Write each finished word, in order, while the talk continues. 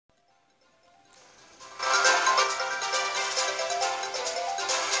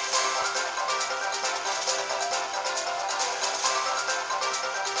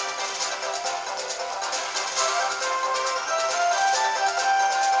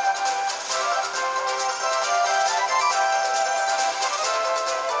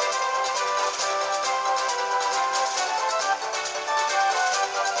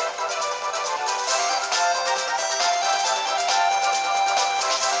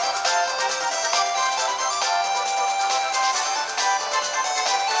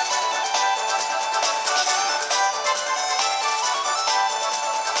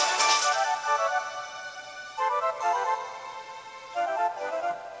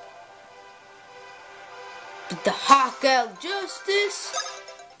Get the Hawk out, Justice!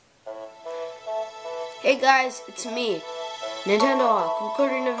 Hey guys, it's me, Nintendo Hawk,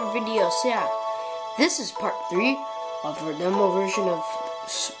 recording another video. So yeah, this is part 3 of our demo version of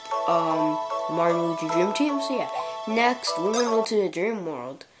Mario Luigi Dream Team. So yeah, next we're gonna go to the Dream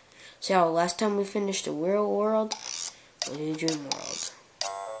World. So yeah, last time we finished the real world, we'll do the Dream World.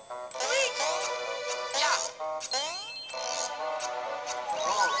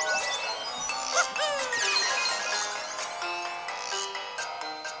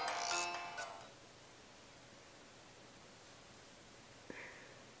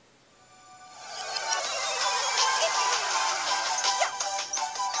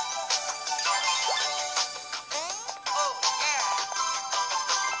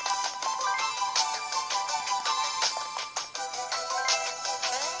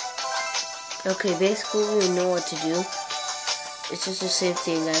 Okay, basically we know what to do. It's just the same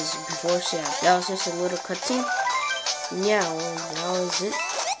thing as before, so yeah, that was just a little cutscene. Yeah, well, that was it.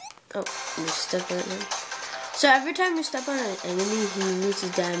 Oh, you stepped on it. So every time you step on an enemy, he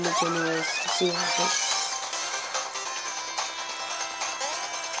loses damage anyways. See what happens.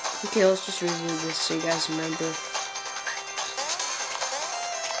 Okay, let's just review this so you guys remember.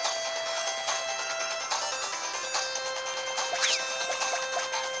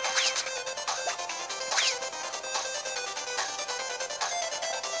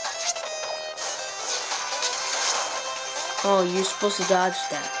 Oh, you're supposed to dodge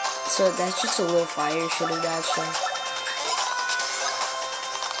that. So that's just a little fire. Should have dodged that.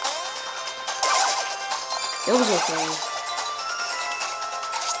 It was okay.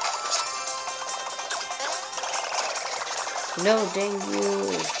 No, dang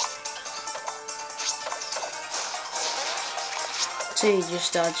you. So you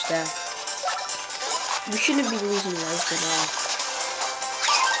just dodged that. We shouldn't be losing life at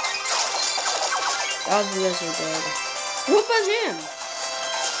all. All of you guys are dead. What about him?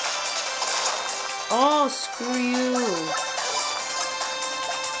 Oh, screw you.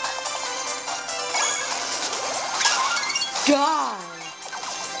 Die.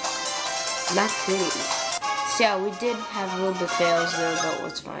 Not pretty. So yeah, we did have a little bit fails there, but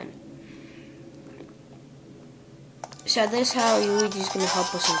it's fine. So this is how Luigi's gonna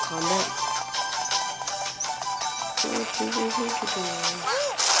help us in combat.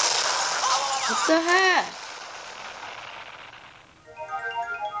 What the heck?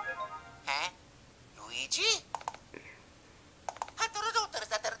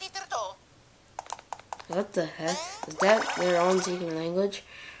 What the heck? Is that their own secret language?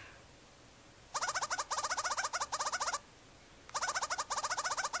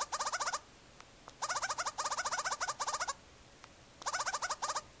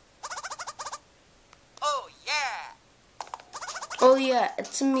 Oh yeah! Oh yeah,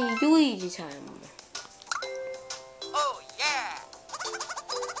 it's me, Luigi time. Oh yeah!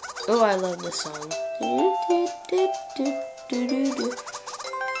 Oh, I love this song.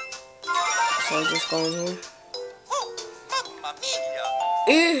 So I just go in here. Oh, mamma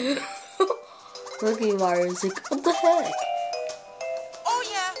mia! Ew! Look at Mario's like, what the heck? Oh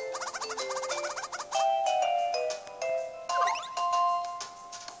yeah!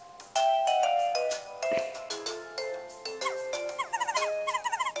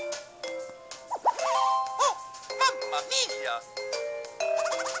 Oh, mamma mia!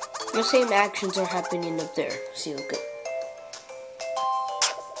 The same actions are happening up there. See, look at.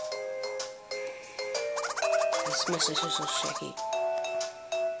 This message is so shaky.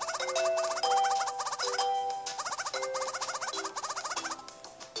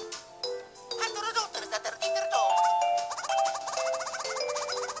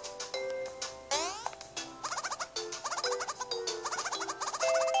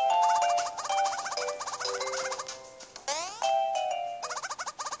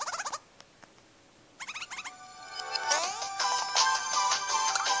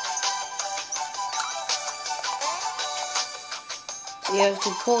 You have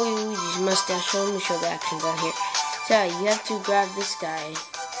to pull Luigi's mustache. Let me show the actions out here. So yeah, you have to grab this guy. You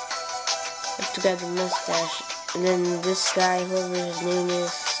have to grab the mustache. And then this guy, whoever his name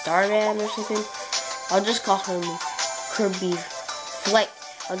is, Starman or something. I'll just call him Kirby Flight.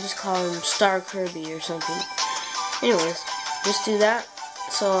 I'll just call him Star Kirby or something. Anyways, just do that.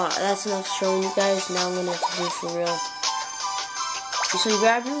 So that's enough showing you guys. Now I'm gonna have to do it for real. So you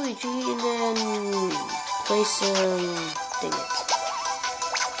grab Luigi and then place him. Dang it.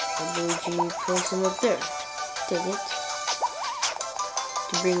 Luigi, place him up there. Take it.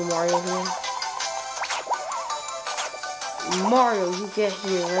 To bring Mario here. Mario, you get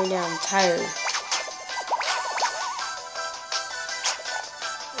here right now. I'm tired.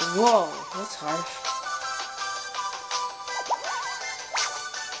 Whoa, that's harsh.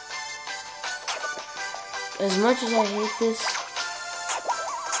 As much as I hate this,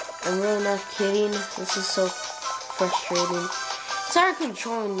 I'm really not kidding. This is so frustrating. It's hard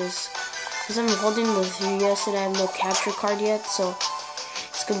controlling this because I'm holding the 3DS and I have no capture card yet, so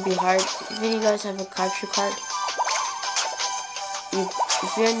it's gonna be hard. If any of you guys have a capture card,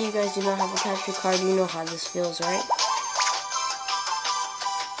 if any of you guys do not have a capture card, you know how this feels, right?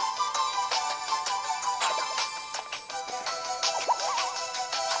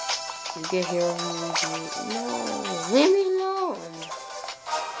 Get here, Luigi. No, leave me alone.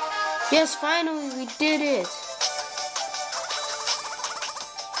 Yes, finally we did it.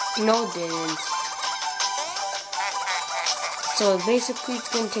 No, it didn't. So basically, it's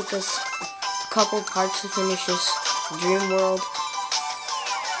gonna take us a couple parts to finish this dream world.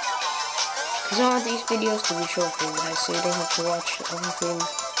 Cause I want these videos to be short for you guys, so you don't have to watch everything.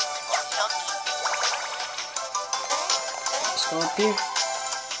 Let's go up here.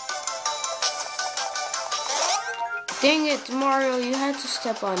 Dang it, Mario, you had to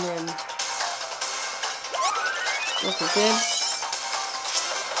step on him. Okay, good.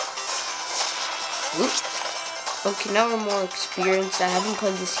 Oop. Okay, now we're more experienced. I haven't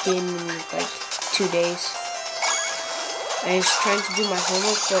played this game in like 2 days. I was trying to do my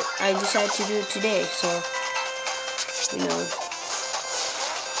homework, but I decided to do it today, so, you know.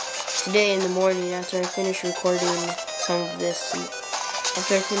 Today in the morning, after I finish recording some of this, and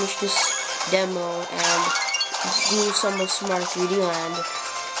after I finish this demo and do some of Smart 3D Land.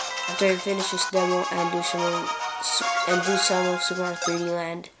 After I finish this demo and do some of Smart 3D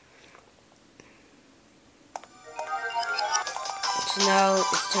Land. So now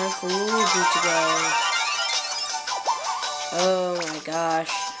it's time for Luigi to go. Oh my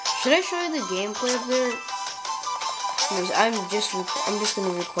gosh! Should I show you the gameplay of it? Because I'm just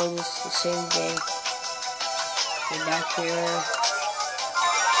gonna record this the same day. Get back here.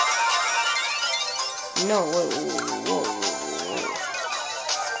 No, whoa.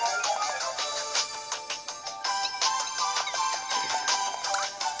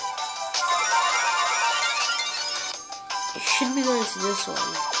 It should be going to this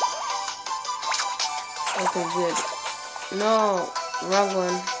one. Okay, good. No, wrong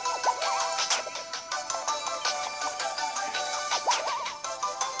one.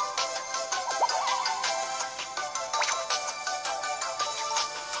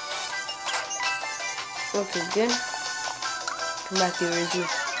 Okay, good. Come back here, Luigi.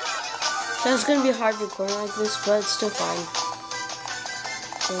 So it's gonna be hard recording like this, but it's still fine.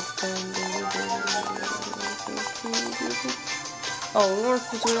 Oh, we weren't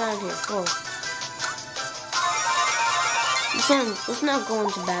supposed to land here. Oh. Let's not go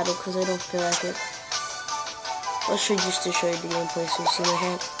into battle because I don't feel like it. Let's show just to show you the gameplay so you see my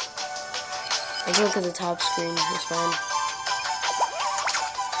hand. I can look at the top screen, it's fine.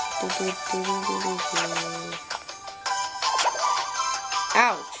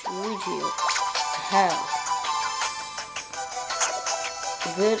 Ouch, Luigi. Hell.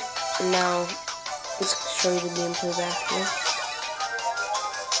 Good. Now, let's show you the gameplay back here.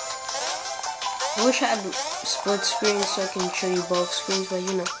 I wish I had split screen so I can show you both screens, but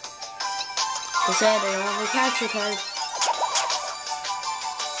you know. I said I don't have a capture card.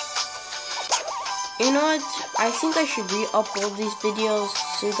 You know what? I think I should re-upload these videos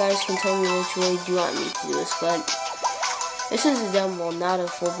so you guys can tell me which way do you want me to do this, but this is a demo, not a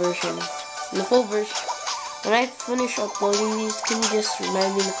full version. In the full version, when I finish uploading these, can you just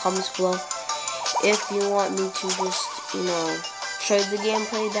remind me in the comments below if you want me to just, you know, show you the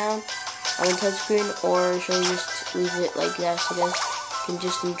gameplay down on the touchscreen, or should I just leave it like that so you guys can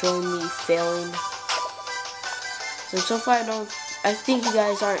just enjoy me failing. So far I think you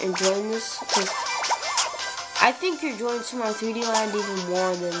guys aren't enjoying this, because I think you're enjoying Smart 3D Land even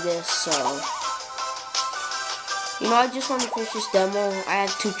more than this, so. You know, I just want to finish this demo. I had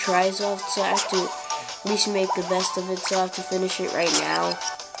 2 tries of it, so I have to at least make the best of it, so I have to finish it right now.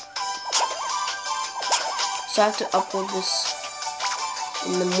 So I have to upload this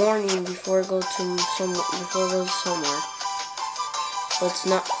in the morning before I go to somewhere. But it's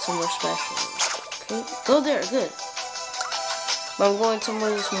not somewhere special. Okay, go there, good. But I'm going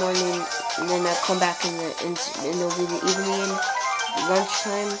somewhere this morning, and then I come back and it'll be the evening,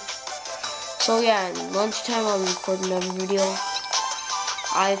 lunchtime. So yeah, lunchtime I'll record another video.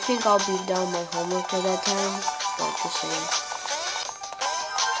 I think I'll be done my homework at that time, but just saying.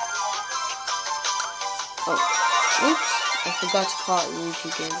 Oh, oops, I forgot to call it Luigi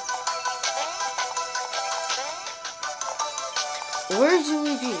again. Where's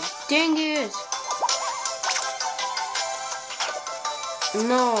Luigi? Dang it!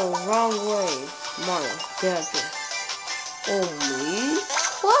 No, wrong way. Mario, get up here. Oh, me?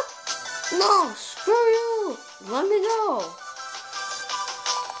 What? No, screw you! Let me go.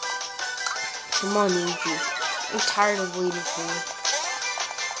 Come on, Luigi. I'm tired of waiting for you.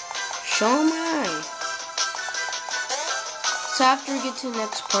 So am I. So after we get to the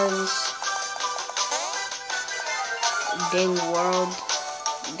next part of this dang world,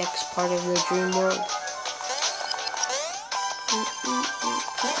 next part of the dream world.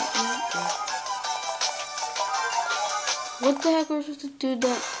 What the heck was supposed to do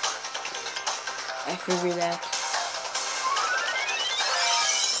that? I figured that.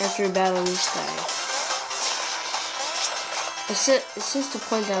 After battling this guy. It says to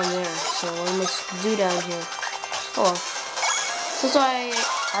point down there, so I must do down here. Oh well. So that's why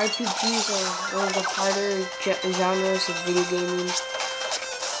RPGs are one of the harder genres of video gaming.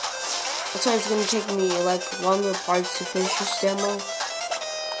 That's why it's gonna take me like longer parts to finish this demo.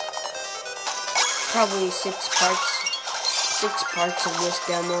 Probably 6 parts of this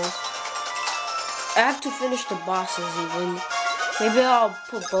demo. I have to finish the bosses even. Maybe I'll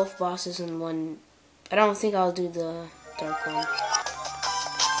put both bosses in one. I don't think I'll do the dark one.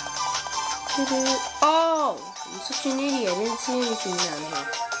 Oh! I'm such an idiot. I didn't see anything down here.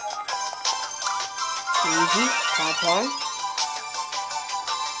 Luigi, hop on.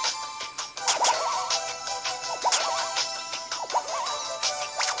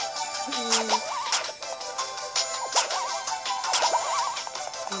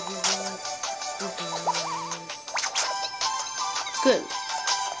 Good.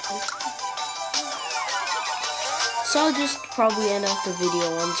 So I'll just probably end off the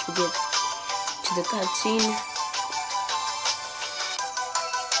video once we get to the cutscene.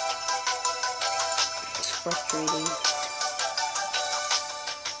 It's frustrating.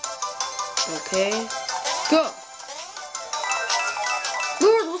 Okay. Go!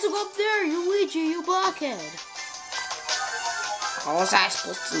 Lord, what's up there? You Luigi, you blockhead. How was I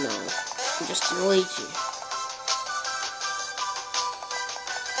supposed to know? I'm just Luigi.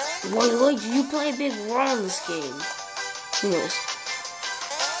 Luigi, you play a big role in this game. Anyways,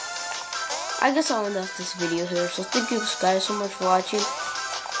 I guess I'll end off this video here. So thank you guys so much for watching.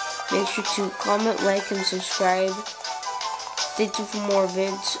 Make sure to comment, like, and subscribe. Stay tuned for more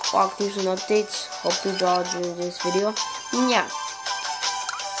vids, walkthroughs, and updates. Hope you all enjoyed this video. And yeah.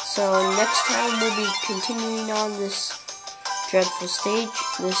 So next time we'll be continuing on this dreadful stage,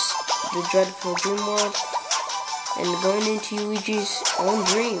 the dreadful dream world, and going into Luigi's own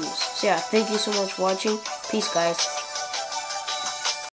dreams. So yeah, thank you so much for watching. Peace, guys.